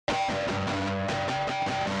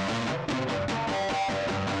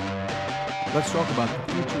Let's talk about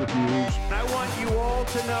the future of news. I want you all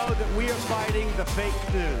to know that we are fighting the fake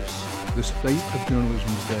news. The state of journalism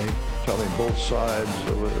today. Telling both sides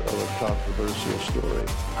of a controversial story.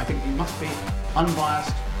 I think we must be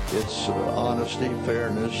unbiased. It's honesty,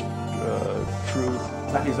 fairness, truth.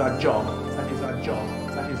 That is our job. That is our job.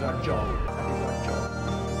 That is our job. That is our job.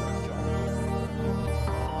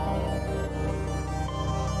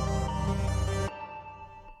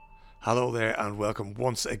 Hello there and welcome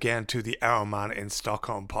once again to the Our Man in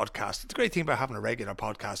Stockholm podcast. The great thing about having a regular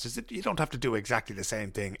podcast is that you don't have to do exactly the same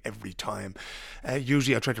thing every time.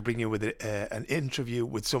 Usually I try to bring you with an interview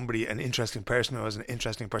with somebody, an interesting person who has an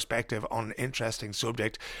interesting perspective on an interesting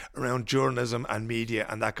subject around journalism and media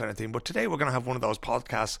and that kind of thing. But today we're going to have one of those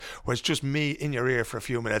podcasts where it's just me in your ear for a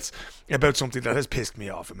few minutes about something that has pissed me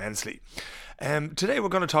off immensely. Today we're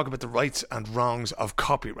going to talk about the rights and wrongs of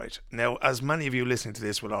copyright. Now, as many of you listening to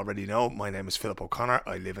this will already know, my name is Philip O'Connor,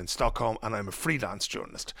 I live in Stockholm and I'm a freelance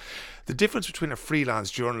journalist. The difference between a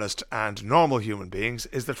freelance journalist and normal human beings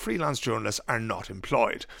is that freelance journalists are not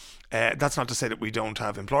employed. That's not to say that we don't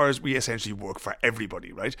have employers. We essentially work for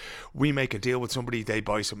everybody, right? We make a deal with somebody, they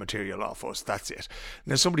buy some material off us, that's it.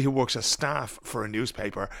 Now, somebody who works as staff for a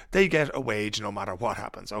newspaper, they get a wage no matter what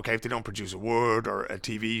happens, okay? If they don't produce a word or a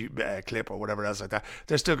TV clip or whatever else like that,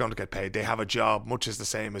 they're still going to get paid. They have a job, much as the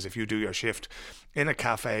same as if you do your shift in a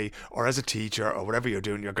cafe or as a teacher or whatever you're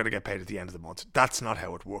doing, you're going to get paid at the end of the month. That's not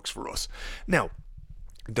how it works for us. Now,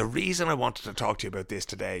 the reason I wanted to talk to you about this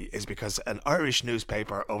today is because an Irish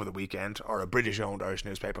newspaper over the weekend, or a British-owned Irish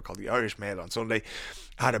newspaper called the Irish Mail on Sunday,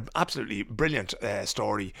 had an absolutely brilliant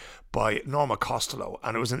story by Norma Costello,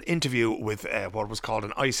 and it was an interview with what was called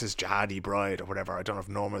an ISIS jihadi bride or whatever. I don't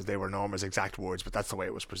know if they were Norma's exact words, but that's the way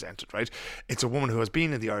it was presented, right? It's a woman who has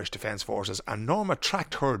been in the Irish Defence Forces, and Norma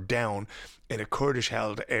tracked her down in a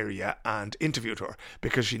Kurdish-held area and interviewed her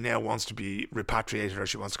because she now wants to be repatriated or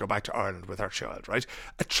she wants to go back to Ireland with her child, right?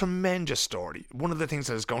 A tremendous story. One of the things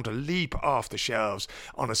that is going to leap off the shelves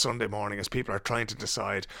on a Sunday morning as people are trying to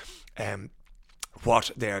decide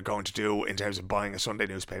what they are going to do in terms of buying a Sunday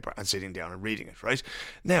newspaper and sitting down and reading it, right?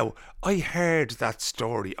 Now, I heard that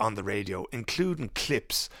story on the radio, including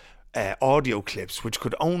clips, audio clips, which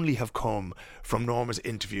could only have come from Norma's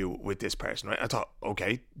interview with this person, right? I thought,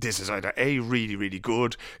 okay, this is either A, really, really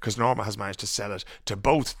good, because Norma has managed to sell it to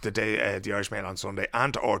both the Irish Mail on Sunday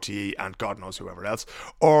and to RTE and God knows whoever else,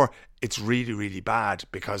 or it's really, really bad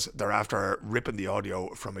because they're after ripping the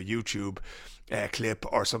audio from a YouTube clip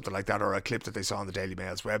or something like that, or a clip that they saw on the Daily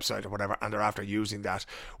Mail's website or whatever, and they're after using that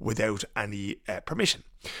without any permission.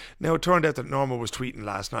 Now, it turned out that Norma was tweeting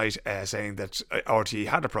last night saying that RTE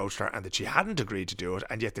had approached her and that she hadn't agreed to do it,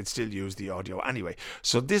 and yet they'd still use the audio anyway.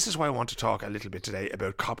 So this is why I want to talk a little bit today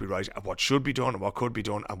about copyright and what should be done and what could be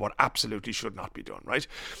done and what absolutely should not be done, right?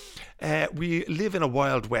 We live in a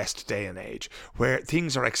Wild West day and age where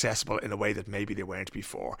things are accessible in a way that maybe they weren't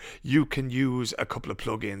before. You can use a couple of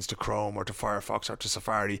plugins to Chrome or to Firefox or to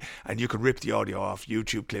Safari, and you can rip the audio off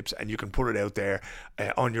YouTube clips and you can put it out there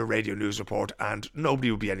on your radio news report, and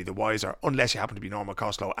nobody will be any the wiser unless you happen to be Norma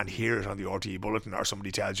Costello and hear it on the RTE bulletin, or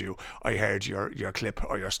somebody tells you, I heard your clip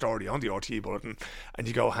or your story on the RTE bulletin, and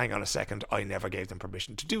you go, hang on a second, I never gave them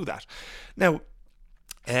permission to do that. Now,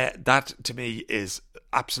 that to me is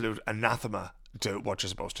absolute anathema to what you're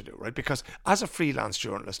supposed to do, right? Because as a freelance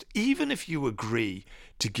journalist, even if you agree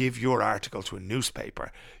to give your article to a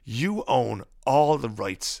newspaper, you own all the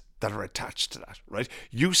rights that are attached to that, right?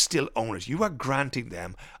 You still own it. You are granting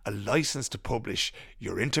them a license to publish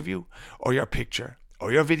your interview or your picture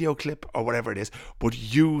or your video clip or whatever it is, but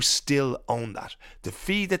you still own that. The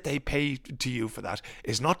fee that they pay to you for that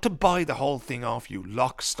is not to buy the whole thing off you,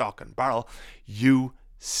 lock, stock and barrel. You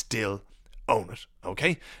still own it,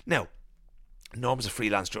 okay? Now, Norma's a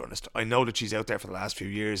freelance journalist. I know that she's out there for the last few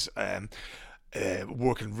years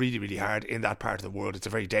working really, really hard in that part of the world. It's a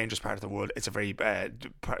very dangerous part of the world. It's a very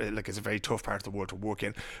it's a very tough part of the world to work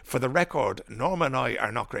in. For the record, Norma and I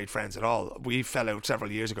are not great friends at all. We fell out several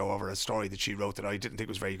years ago over a story that she wrote that I didn't think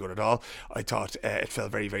was very good at all. I thought it fell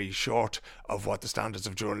very, very short of what the standards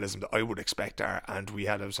of journalism that I would expect are, and we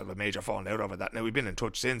had a sort of a major falling out over that. Now, we've been in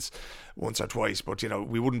touch since once or twice, but you know,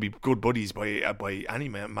 we wouldn't be good buddies by any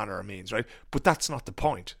manner or means, right? But that's not the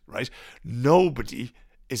point, right? Nobody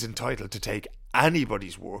is entitled to take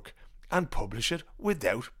anybody's work and publish it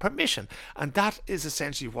without permission, and that is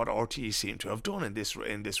essentially what RTE seem to have done in this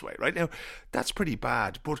way. Right now, that's pretty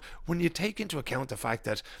bad. But when you take into account the fact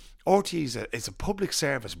that RTE is a public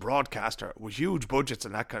service broadcaster with huge budgets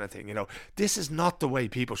and that kind of thing. You know, this is not the way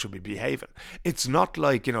people should be behaving. It's not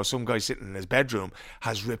like, you know, some guy sitting in his bedroom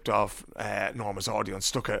has ripped off Norma's audio and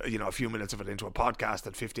stuck a few minutes of it into a podcast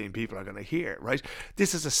that 15 people are going to hear, right?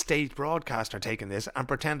 This is a state broadcaster taking this and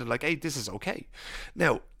pretended like, hey, this is okay.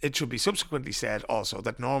 Now, it should be subsequently said also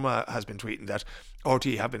that Norma has been tweeting that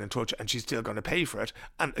RTE have been in touch and she's still going to pay for it,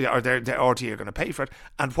 or the RTE are going to pay for it.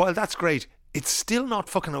 And while that's great, it's still not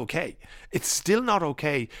fucking okay. It's still not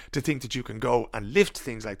okay to think that you can go and lift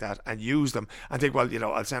things like that and use them and think, well, you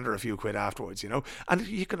know, I'll send her a few quid afterwards, you know. And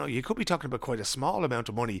you could be talking about quite a small amount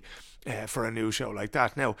of money for a new show like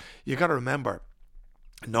that. Now, you got to remember,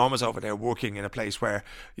 Norma's over there working in a place where,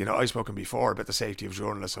 you know, I've spoken before about the safety of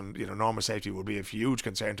journalists, and, you know, Norma's safety would be a huge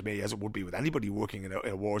concern to me, as it would be with anybody working in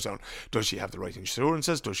a war zone. Does she have the right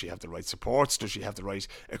insurances? Does she have the right supports? Does she have the right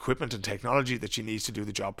equipment and technology that she needs to do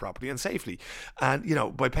the job properly and safely? And, you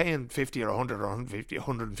know, by paying 50 or 100 or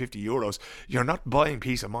 150 euros, you're not buying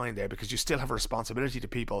peace of mind there, because you still have a responsibility to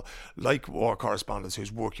people like war correspondents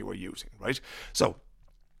whose work you are using, right? So,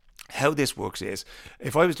 how this works is,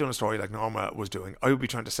 if I was doing a story like Norma was doing, I would be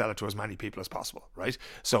trying to sell it to as many people as possible, right?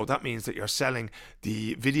 So that means that you're selling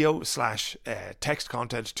the video / text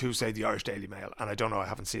content to, say, the Irish Daily Mail. And I don't know, I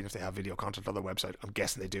haven't seen if they have video content on their website. I'm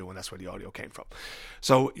guessing they do, and that's where the audio came from.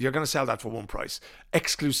 So you're going to sell that for one price.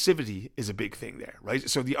 Exclusivity is a big thing there, right?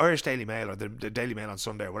 So the Irish Daily Mail, or the Daily Mail on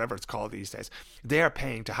Sunday, or whatever it's called these days, they are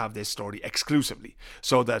paying to have this story exclusively,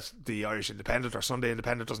 so that the Irish Independent or Sunday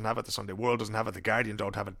Independent doesn't have it, the Sunday World doesn't have it, the Guardian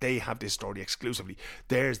don't have it. They have this story exclusively.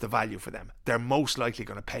 There's the value for them. They're most likely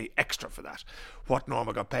going to pay extra for that. What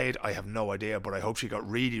Norma got paid, I have no idea, but I hope she got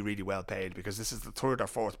really, really well paid, because this is the third or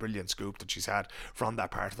fourth brilliant scoop that she's had from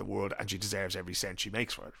that part of the world, and she deserves every cent she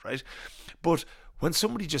makes for it, right? But when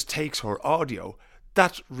somebody just takes her audio,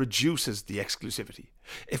 that reduces the exclusivity.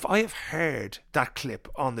 If I have heard that clip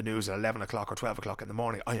on the news at 11 o'clock or 12 o'clock in the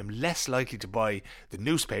morning, I am less likely to buy the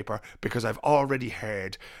newspaper, because I've already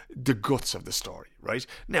heard the guts of the story, right?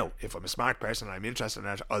 Now, if I'm a smart person and I'm interested in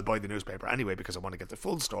it, I'll buy the newspaper anyway, because I want to get the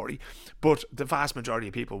full story. But the vast majority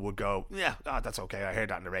of people would go, yeah, that's okay, I heard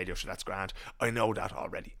that on the radio, so that's grand. I know that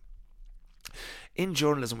already. In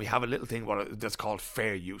journalism, we have a little thing that's called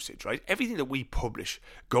fair usage, right? Everything that we publish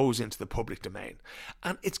goes into the public domain,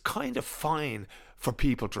 and it's kind of fine for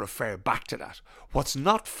people to refer back to that. What's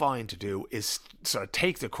not fine to do is sort of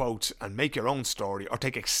take the quotes and make your own story, or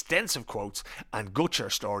take extensive quotes and gut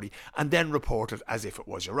your story and then report it as if it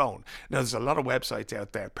was your own. Now, there's a lot of websites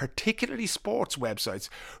out there, particularly sports websites,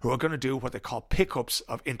 who are going to do what they call pickups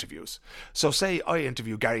of interviews. So say I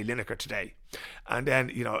interview Gary Lineker today, and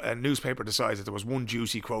then, you know, a newspaper decides that there was one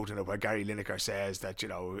juicy quote in it where Gary Lineker says that, you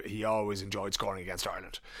know, he always enjoyed scoring against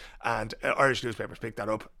Ireland, and Irish newspapers pick that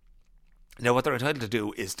up. Now, what they're entitled to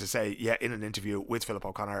do is to say, yeah, in an interview with Philip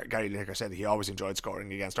O'Connor, Gary Lineker said that he always enjoyed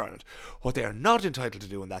scoring against Ireland. What they are not entitled to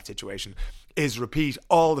do in that situation is repeat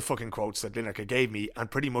all the fucking quotes that Lineker gave me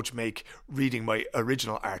and pretty much make reading my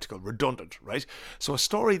original article redundant, right? So a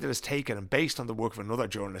story that is taken and based on the work of another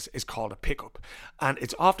journalist is called a pickup. And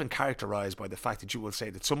it's often characterised by the fact that you will say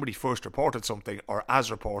that somebody first reported something, or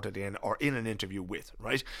as reported in, or in an interview with,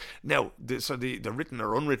 right? Now, the written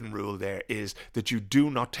or unwritten rule there is that you do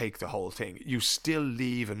not take the whole thing. You still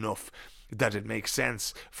leave enough that it makes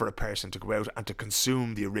sense for a person to go out and to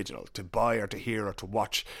consume the original, to buy or to hear or to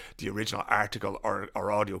watch the original article or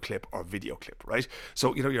audio clip or video clip, right?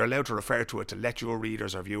 So, you know, you're allowed to refer to it to let your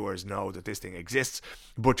readers or viewers know that this thing exists,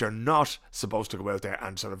 but you're not supposed to go out there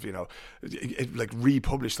and sort of, you know, like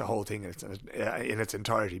republish the whole thing in its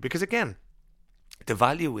entirety, because again, the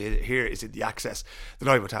value here is in the access that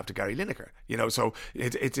I would have to Gary Lineker, you know, so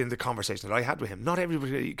it's in the conversation that I had with him. Not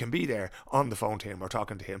everybody can be there on the phone to him or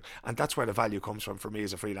talking to him, and that's where the value comes from for me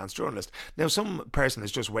as a freelance journalist. Now, some person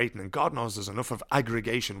is just waiting, and God knows there's enough of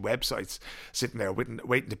aggregation websites sitting there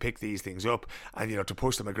waiting to pick these things up and, you know, to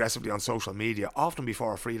push them aggressively on social media, often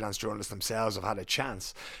before freelance journalists themselves have had a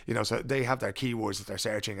chance, you know. So they have their keywords that they're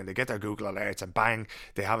searching, and they get their Google alerts, and bang,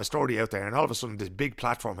 they have a story out there, and all of a sudden this big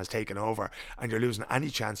platform has taken over, and you're losing any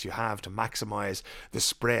chance you have to maximise the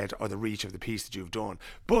spread or the reach of the piece that you've done.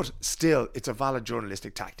 But still, it's a valid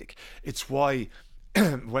journalistic tactic. It's why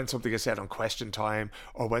when something is said on Question Time,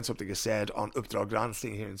 or when something is said on Uppdrag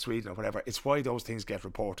Granskning here in Sweden or whatever, it's why those things get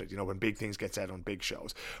reported, you know, when big things get said on big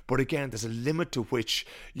shows. But again, there's a limit to which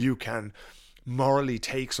you can morally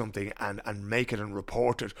take something and make it and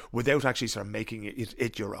report it without actually sort of making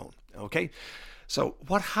it your own, okay? So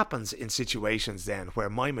what happens in situations then where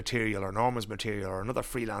my material or Norma's material or another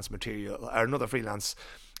freelance material or another freelance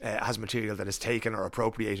has material that is taken or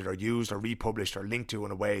appropriated or used or republished or linked to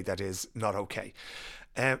in a way that is not okay?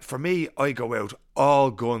 For me, I go out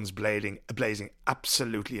all guns blazing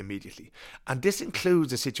absolutely immediately. And this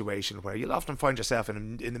includes a situation where you'll often find yourself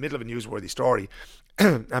in the middle of a newsworthy story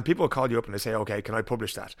and people will call you up and they say, okay, can I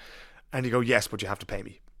publish that? And you go, yes, but you have to pay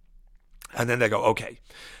me. And then they go, okay.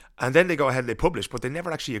 And then they go ahead and they publish, but they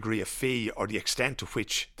never actually agree a fee or the extent to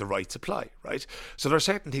which the rights apply, right? So there are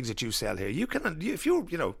certain things that you sell here. You can, if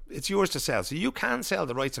it's yours to sell. So you can sell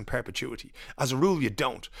the rights in perpetuity. As a rule, you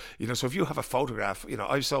don't. So if you have a photograph,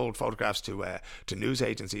 I've sold photographs to news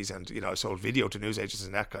agencies, and I sold video to news agencies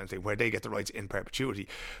and that kind of thing, where they get the rights in perpetuity.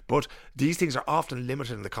 But these things are often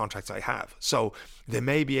limited in the contracts I have. So they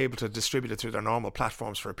may be able to distribute it through their normal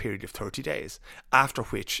platforms for a period of 30 days. After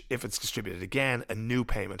which, if it's distributed again, a new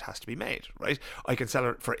payment has to be made, right? I can sell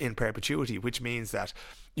it for in perpetuity, which means that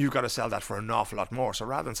you've got to sell that for an awful lot more. So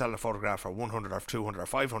rather than selling a photograph for 100 or 200 or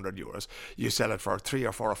 500 euros, you sell it for 3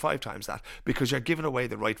 or 4 or 5 times that, because you're giving away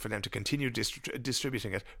the right for them to continue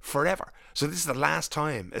distributing it forever. So this is the last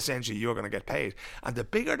time essentially you're going to get paid. And the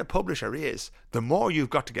bigger the publisher is, the more you've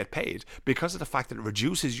got to get paid, because of the fact that it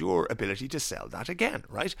reduces your ability to sell that again,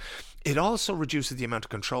 right? It also reduces the amount of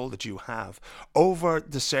control that you have over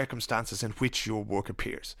the circumstances in which your work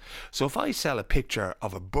appears. So if I sell a picture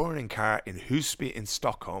of a burning car in Husby in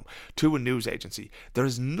Stockholm to a news agency, there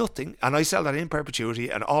is nothing, and I sell that in perpetuity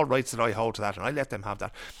and all rights that I hold to that, and I let them have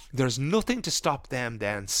that, there's nothing to stop them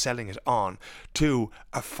then selling it on to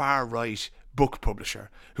a far right book publisher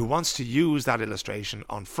who wants to use that illustration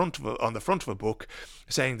on the front of a book,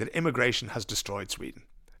 saying that immigration has destroyed Sweden.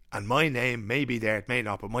 And my name may be there, it may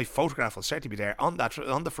not, but my photograph will certainly be there on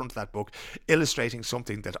the front of that book, illustrating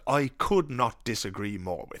something that I could not disagree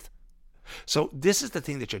more with. So this is the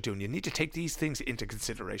thing that you're doing. You need to take these things into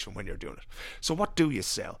consideration when you're doing it. So what do you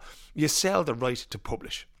sell? You sell the right to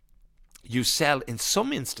publish. You sell, in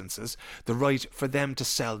some instances, the right for them to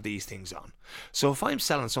sell these things on. So if I'm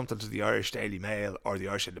selling something to the Irish Daily Mail or the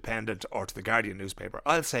Irish Independent or to the Guardian newspaper,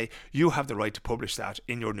 I'll say you have the right to publish that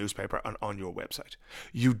in your newspaper and on your website.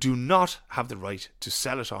 You do not have the right to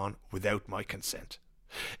sell it on without my consent.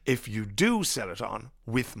 If you do sell it on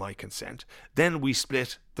with my consent, then we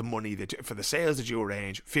split the money for the sales that you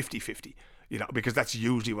arrange 50-50. Because that's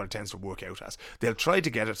usually what it tends to work out as. They'll try to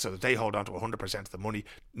get it so that they hold on to 100% of the money.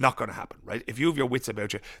 Not going to happen, right? If you have your wits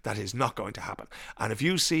about you, that is not going to happen. And if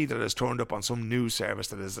you see that it's turned up on some news service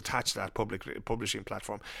that is attached to that public publishing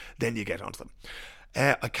platform, then you get onto them.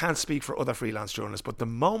 I can't speak for other freelance journalists, but the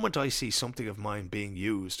moment I see something of mine being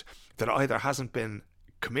used that either hasn't been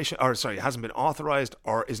hasn't been authorised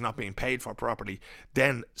or is not being paid for properly,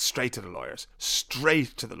 then straight to the lawyers,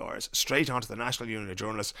 straight onto the National Union of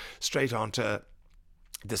Journalists, straight onto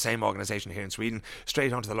the same organisation here in Sweden,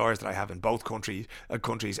 straight onto the lawyers that I have in both countries,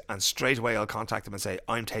 and straight away I'll contact them and say,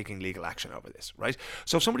 I'm taking legal action over this, right?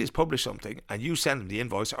 So if somebody's published something and you send them the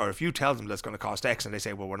invoice, or if you tell them that's going to cost X and they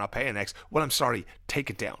say, well, we're not paying X, well, I'm sorry,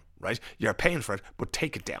 take it down, right? You're paying for it, but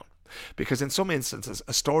take it down. Because in some instances,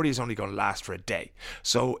 a story is only going to last for a day.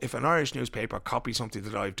 So if an Irish newspaper copies something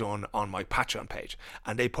that I've done on my Patreon page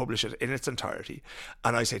and they publish it in its entirety,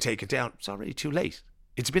 and I say take it down, it's already too late.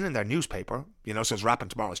 It's been in their newspaper, so it's wrapping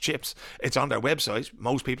tomorrow's chips. It's on their website.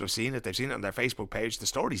 Most people have seen it. They've seen it on their Facebook page. The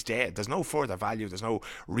story's dead. There's no further value. There's no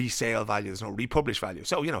resale value. There's no republish value.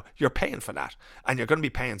 So, you're paying for that. And you're going to be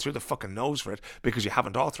paying through the fucking nose for it because you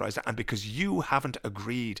haven't authorised it and because you haven't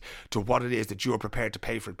agreed to what it is that you're prepared to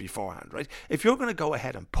pay for it beforehand, right? If you're going to go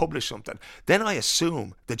ahead and publish something, then I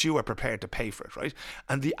assume that you are prepared to pay for it, right?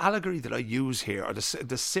 And the allegory that I use here, or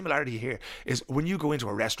the similarity here, is when you go into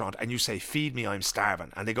a restaurant and you say, feed me, I'm starving.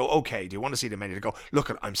 And they go, okay, do you want to see the menu? They go,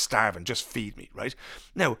 look, I'm starving, just feed me, right?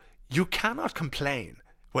 Now, you cannot complain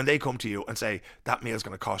when they come to you and say, that meal's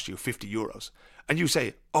going to cost you 50 euros. And you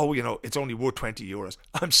say, oh, it's only worth 20 euros.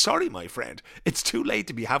 I'm sorry, my friend. It's too late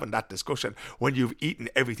to be having that discussion when you've eaten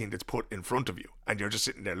everything that's put in front of you and you're just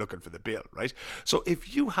sitting there looking for the bill, right? So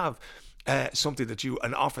if you have an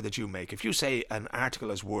offer that you make, if you say an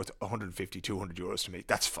article is worth 150, 200 euros to me,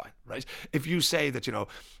 that's fine, right? If you say that,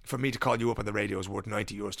 for me to call you up on the radio is worth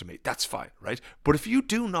 90 euros to me, that's fine, right? But if you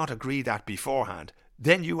do not agree that beforehand,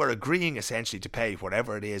 then you are agreeing essentially to pay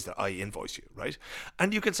whatever it is that I invoice you, right?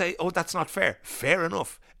 And you can say, oh, that's not fair. Fair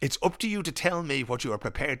enough. It's up to you to tell me what you are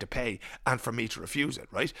prepared to pay and for me to refuse it,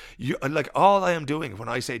 right? All I am doing when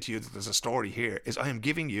I say to you that there's a story here is I am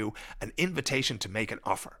giving you an invitation to make an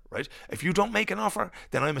offer, right? If you don't make an offer,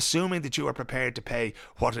 then I'm assuming that you are prepared to pay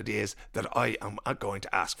what it is that I am going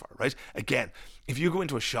to ask for, right? Again, if you go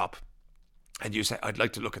into a shop and you say, I'd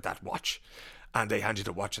like to look at that watch, and they hand you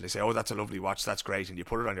the watch and they say, oh, that's a lovely watch, that's great, and you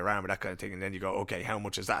put it on your arm and that kind of thing, and then you go, okay, how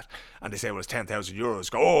much is that? And they say, well, it's 10,000 euros.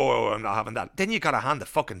 Go, oh, I'm not having that. Then you got to hand the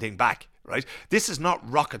fucking thing back, right? This is not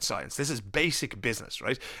rocket science. This is basic business,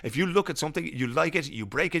 right? If you look at something, you like it, you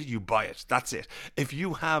break it, you buy it. That's it. If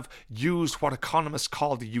you have used what economists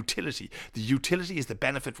call the utility is the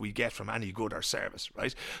benefit we get from any good or service,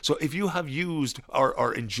 right? So if you have used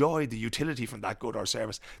or enjoyed the utility from that good or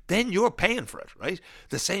service, then you're paying for it, right?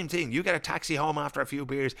 The same thing. You get a taxi home after a few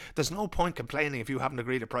beers. There's no point complaining if you haven't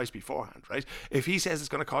agreed a price beforehand, right? If he says it's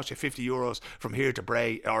going to cost you €50 from here to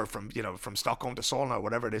Bray, or from Stockholm to Solna, or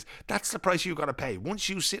whatever it is, that's the price you got to pay. Once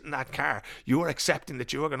you sit in that car, you are accepting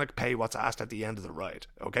that you are going to pay what's asked at the end of the ride,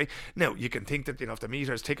 okay? Now, you can think that, if the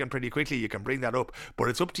meter is ticking pretty quickly, you can bring that up, but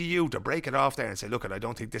it's up to you to break it off there and say, look, I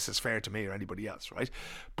don't think this is fair to me or anybody else, right?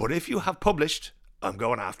 But if you have published, I'm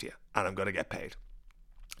going after you and I'm going to get paid.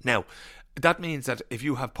 Now, that means that if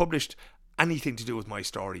you have published anything to do with my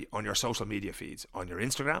story on your social media feeds, on your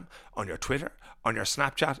Instagram, on your Twitter, on your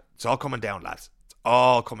Snapchat, it's all coming down, lads.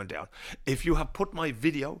 All coming down. If you have put my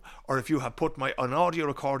video, or if you have put an audio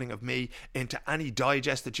recording of me into any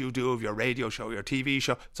digest that you do of your radio show, your TV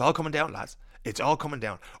show, it's all coming down, lads. It's all coming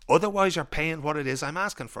down. Otherwise, you're paying what it is I'm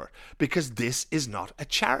asking for, because this is not a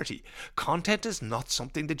charity. Content is not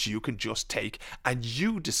something that you can just take and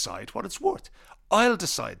you decide what it's worth. I'll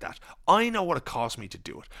decide that. I know what it costs me to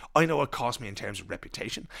do it. I know what it costs me in terms of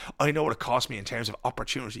reputation. I know what it costs me in terms of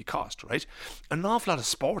opportunity cost, right? An awful lot of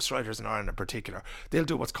sports writers in Ireland in particular, they'll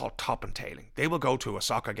do what's called top and tailing. They will go to a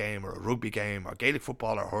soccer game or a rugby game or Gaelic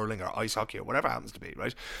football or hurling or ice hockey or whatever it happens to be,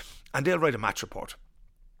 right? And they'll write a match report.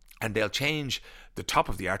 And they'll change the top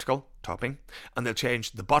of the article, topping, and they'll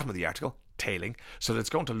change the bottom of the article, tailing, so that it's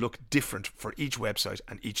going to look different for each website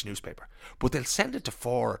and each newspaper. But they'll send it to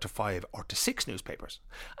 4 or to 5 or to 6 newspapers,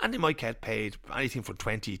 and they might get paid anything from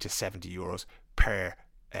 20 to 70 euros per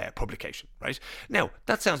publication, right? Now,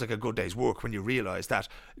 that sounds like a good day's work when you realise that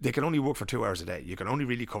they can only work for 2 hours a day. You can only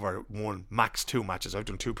really cover 1, max 2 matches. I've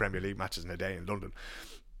done 2 Premier League matches in a day in London.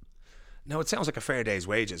 Now, it sounds like a fair day's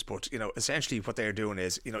wages, but, essentially what they're doing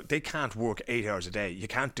is, they can't work 8 hours a day. You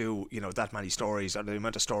can't do, that many stories or the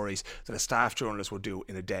amount of stories that a staff journalist would do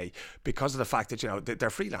in a day, because of the fact that, they're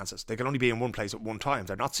freelancers. They can only be in one place at one time.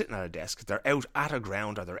 They're not sitting at a desk. They're out at a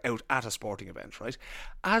ground, or they're out at a sporting event, right?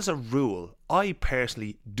 As a rule, I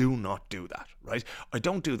personally do not do that, right? I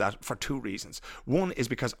don't do that for 2 reasons. One is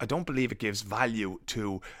because I don't believe it gives value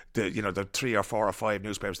to the 3 or 4 or 5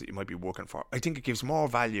 newspapers that you might be working for. I think it gives more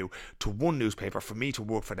value to one newspaper for me to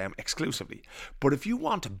work for them exclusively. But if you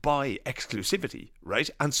want to buy exclusivity, right,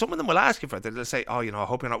 and some of them will ask you for it, they'll say, I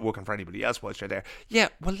hope you're not working for anybody else whilst you're there. Yeah,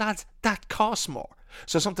 well, lads, that costs more.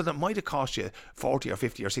 So something that might have cost you 40 or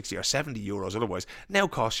 50 or 60 or 70 euros otherwise now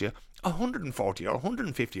costs you 140 or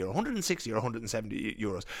 150 or 160 or 170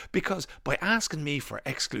 euros, because by asking me for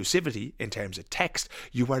exclusivity in terms of text,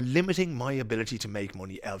 you are limiting my ability to make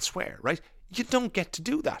money elsewhere, right? You don't get to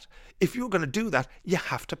do that. If you're going to do that, you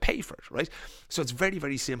have to pay for it, right? So it's very,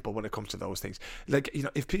 very simple when it comes to those things. Like,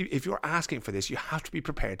 if you're asking for this, you have to be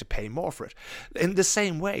prepared to pay more for it. In the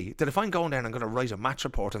same way that if I'm going down and I'm going to write a match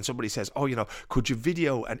report and somebody says, could you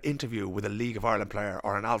video an interview with a League of Ireland player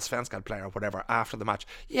or an Allsvenskan player or whatever after the match?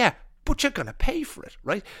 Yeah, but you're going to pay for it,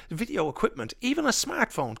 right? Video equipment, even a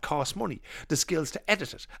smartphone, costs money. The skills to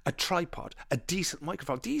edit it, a tripod, a decent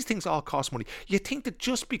microphone, these things all cost money. You think that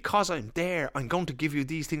just because I'm there, I'm going to give you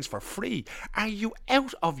these things for free? Are you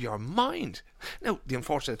out of your mind? Now, the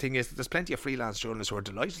unfortunate thing is that there's plenty of freelance journalists who are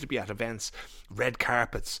delighted to be at events, red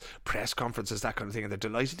carpets, press conferences, that kind of thing, and they're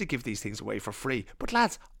delighted to give these things away for free. But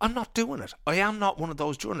lads, I'm not doing it. I am not one of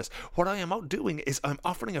those journalists. What I am out doing is I'm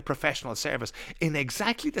offering a professional service in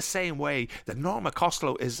exactly the same way that Norma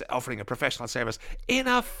Costello is offering a professional service in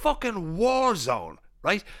a fucking war zone,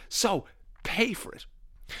 right? So pay for it.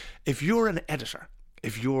 If you're an editor,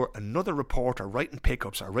 if you're another reporter writing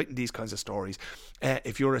pickups or writing these kinds of stories,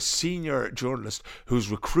 if you're a senior journalist who's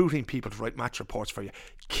recruiting people to write match reports for you,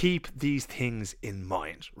 keep these things in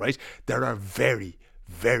mind, right? There are very,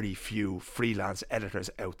 very few freelance editors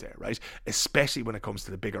out there, right? Especially when it comes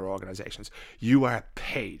to the bigger organizations. You are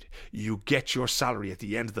paid. You get your salary at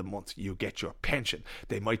the end of the month. You get your pension.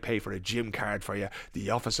 They might pay for a gym card for you. The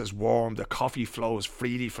office is warm. The coffee flows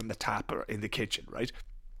freely from the tap or in the kitchen, right?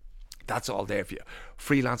 That's all there for you.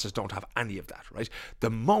 Freelancers don't have any of that, right? The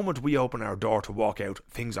moment we open our door to walk out,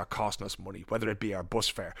 things are costing us money, whether it be our bus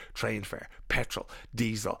fare, train fare, petrol,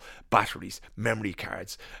 diesel, batteries, memory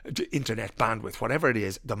cards, internet bandwidth, whatever it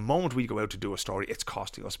is. The moment we go out to do a story, it's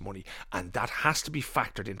costing us money, and that has to be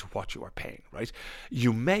factored into what you are paying, right?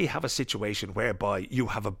 You may have a situation whereby you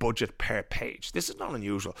have a budget per page. This is not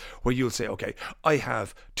unusual, where you'll say, okay, I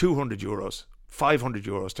have 200 euros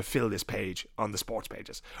 €500 to fill this page on the sports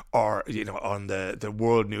pages, or on the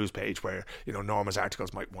world news page where Norma's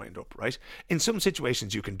articles might wind up, right? In some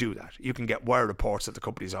situations you can do that. You can get wire reports that the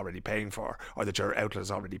company's already paying for, or that your outlet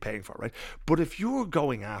is already paying for, right? But if you're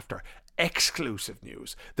going after exclusive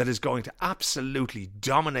news that is going to absolutely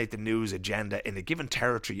dominate the news agenda in a given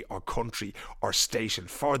territory or country or station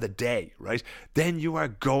for the day, right, then you are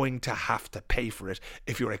going to have to pay for it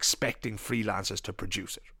if you're expecting freelancers to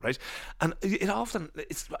produce it, right? And I often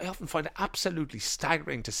find it absolutely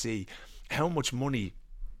staggering to see how much money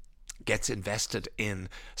gets invested in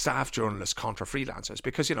staff journalists contra freelancers,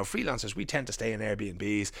 because freelancers, we tend to stay in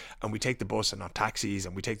Airbnbs and we take the bus and not taxis,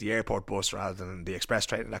 and we take the airport bus rather than the express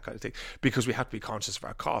train and that kind of thing, because we have to be conscious of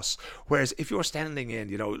our costs. Whereas if you're standing in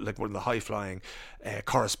like one of the high flying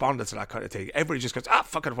correspondents and that kind of thing, everybody just goes,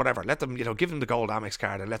 fuck it, whatever, let them give them the gold Amex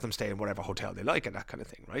card and let them stay in whatever hotel they like and that kind of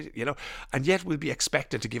thing, right? And yet we'll be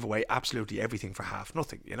expected to give away absolutely everything for half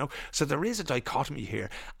nothing. So there is a dichotomy here,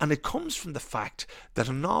 and it comes from the fact that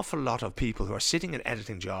an awful lot of people who are sitting in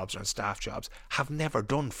editing jobs or in staff jobs have never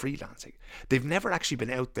done freelancing. They've never actually been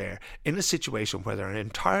out there in a situation where they're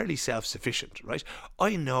entirely self-sufficient, right?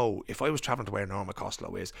 I know if I was traveling to where Norma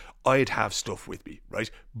Costello is, I'd have stuff with me, right?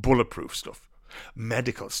 Bulletproof stuff,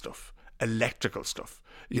 medical stuff, electrical stuff.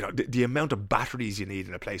 The amount of batteries you need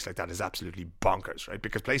in a place like that is absolutely bonkers, right?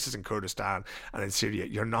 Because places in Kurdistan and in Syria,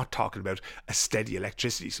 you're not talking about a steady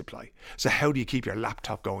electricity supply. So how do you keep your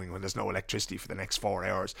laptop going when there's no electricity for the next 4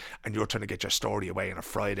 hours and you're trying to get your story away on a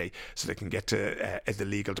Friday so they can get to the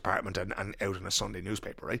legal department and out in a Sunday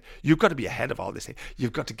newspaper, right? You've got to be ahead of all this thing.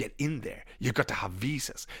 You've got to get in there. You've got to have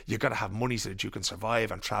visas. You've got to have money so that you can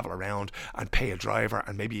survive and travel around and pay a driver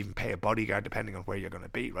and maybe even pay a bodyguard depending on where you're going to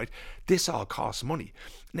be, right? This all costs money.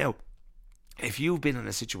 Now, if you've been in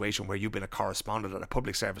a situation where you've been a correspondent at a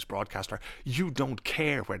public service broadcaster, you don't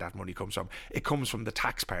care where that money comes from. It comes from the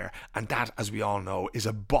taxpayer, and that, as we all know, is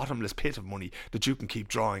a bottomless pit of money that you can keep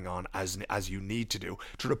drawing on as you need to do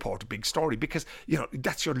to report a big story, because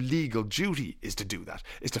that's your legal duty, is to do that,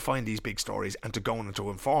 is to find these big stories and to go on and to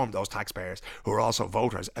inform those taxpayers who are also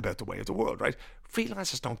voters about the way of the world, right?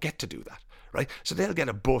 Freelancers don't get to do that, right? So they'll get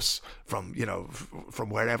a bus from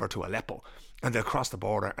wherever to Aleppo, and they'll cross the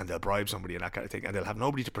border and they'll bribe somebody and that kind of thing, and they'll have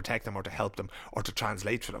nobody to protect them or to help them or to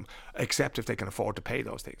translate for them, except if they can afford to pay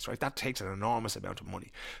those things, right? That takes an enormous amount of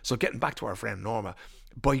money. So getting back to our friend Norma,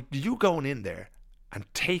 by you going in there and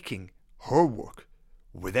taking her work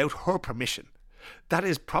without her permission, that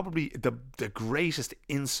is probably the greatest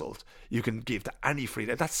insult you can give to any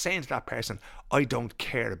freelancer. That's saying to that person, I don't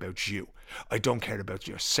care about you. I don't care about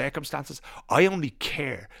your circumstances. I only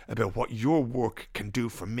care about what your work can do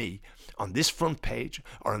for me on this front page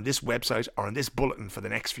or on this website or on this bulletin for the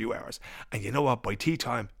next few hours. And you know what? By tea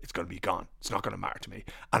time, it's going to be gone. It's not going to matter to me.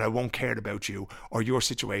 And I won't care about you or your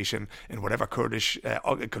situation in whatever Kurdish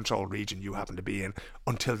controlled region you happen to be in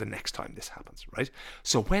until the next time this happens, right?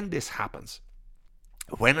 So when this happens,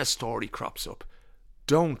 when a story crops up,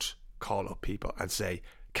 don't call up people and say,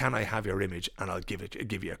 can I have your image and I'll give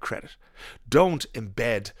you a credit. Don't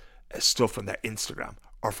embed stuff from their Instagram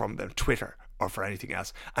or from their Twitter or for anything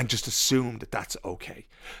else and just assume that that's okay.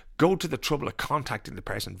 Go to the trouble of contacting the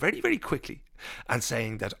person very, very quickly and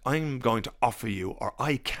saying that I'm going to offer you, or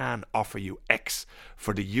I can offer you X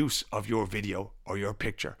for the use of your video or your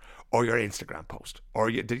picture or your Instagram post or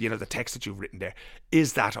the text that you've written there.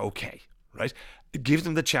 Is that okay? Right? Give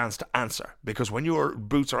them the chance to answer, because when your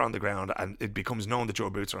boots are on the ground and it becomes known that your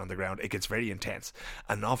boots are on the ground, it gets very intense.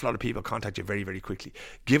 An awful lot of people contact you very, very quickly.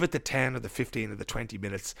 Give it the 10 or the 15 or the 20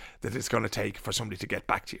 minutes that it's going to take for somebody to get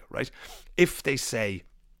back to you, right? If they say,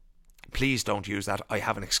 please don't use that, I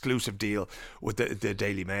have an exclusive deal with the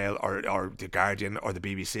Daily Mail or the Guardian or the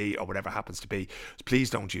BBC or whatever happens to be, please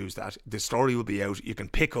don't use that. The story will be out. You can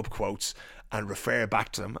pick up quotes and refer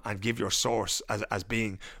back to them and give your source as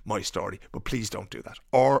being my story, but please don't do that.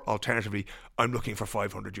 Or alternatively, I'm looking for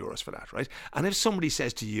 €500 for that, right? And if somebody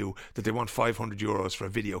says to you that they want €500 for a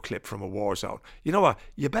video clip from a war zone, you know what?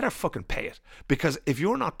 You better fucking pay it, because if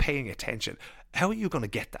you're not paying attention, how are you going to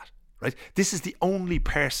get that, right? This is the only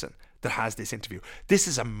person that has this interview. This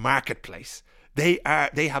is a marketplace. They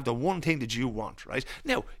have the one thing that you want, right?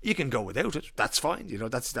 Now, you can go without it. That's fine.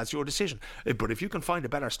 That's your decision. But if you can find a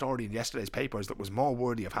better story in yesterday's papers that was more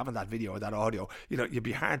worthy of having that video or that audio, you'd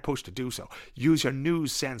be hard pushed to do so. Use your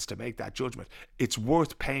news sense to make that judgment. It's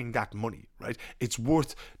worth paying that money, right? It's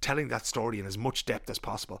worth telling that story in as much depth as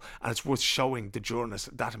possible, and it's worth showing the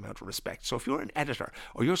journalist that amount of respect. So if you're an editor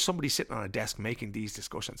or you're somebody sitting on a desk making these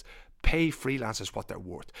discussions, pay freelancers what they're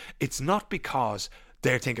worth. It's not because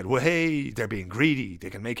they're thinking, well, hey, they're being greedy, they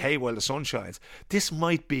can make hay while the sun shines. This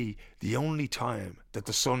might be the only time that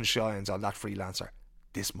the sun shines on that freelancer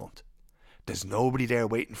this month. There's nobody there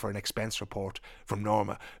waiting for an expense report from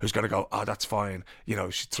Norma who's going to go, oh, that's fine, you know,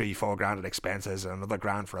 3-4 grand in expenses and another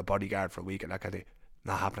grand for a bodyguard for a week and that kind of thing.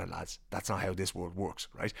 Not happening, lads. That's not how this world works,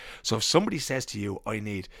 right? So if somebody says to you, I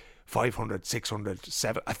need 500, 600,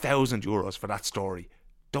 700, 1,000 euros for that story,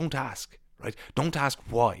 don't ask, right? Don't ask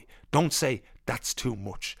why. Don't say that's too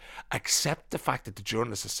much. Accept the fact that the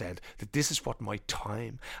journalist has said that this is what my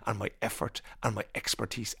time and my effort and my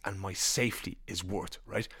expertise and my safety is worth,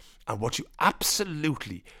 right? And what you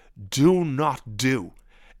absolutely do not do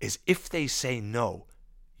is, if they say no,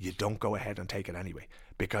 you don't go ahead and take it anyway.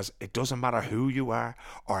 Because it doesn't matter who you are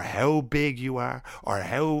or how big you are or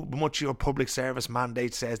how much your public service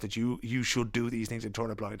mandate says that you should do these things and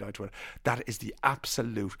turn a blind eye to it. That is the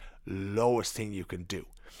absolute lowest thing you can do.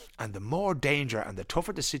 And the more danger and the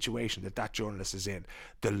tougher the situation that journalist is in,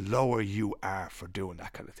 the lower you are for doing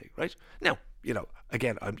that kind of thing, right? Now, you know,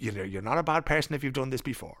 again, you're not a bad person if you've done this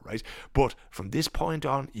before, right? But from this point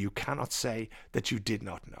on, you cannot say that you did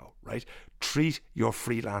not know, right? Treat your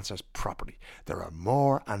freelancers properly. There are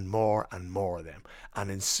more and more and more of them.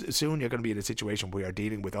 And soon you're going to be in a situation where you're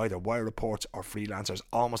dealing with either wire reports or freelancers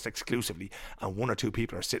almost exclusively, and 1 or 2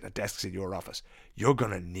 people are sitting at desks in your office. You're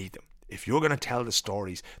going to need them. If you're going to tell the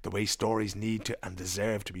stories the way stories need to and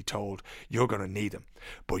deserve to be told, you're going to need them.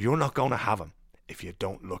 But you're not going to have them if you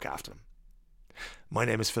don't look after them. My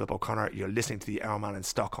name is Philip O'Connor. You're listening to the Our Man in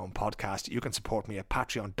Stockholm podcast. You can support me at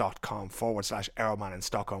patreon.com/Our Man in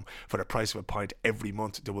Stockholm for the price of a pint every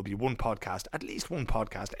month. There will be one podcast, at least one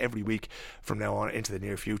podcast every week from now on into the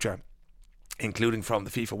near future, including from the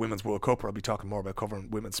FIFA Women's World Cup, where I'll be talking more about covering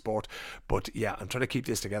women's sport. But yeah, I'm trying to keep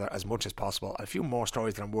this together as much as possible. A few more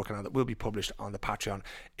stories that I'm working on that will be published on the Patreon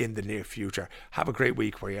in the near future. Have a great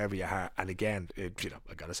week wherever you are. And again, I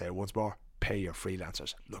got to say it once more, pay your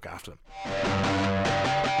freelancers. Look after them.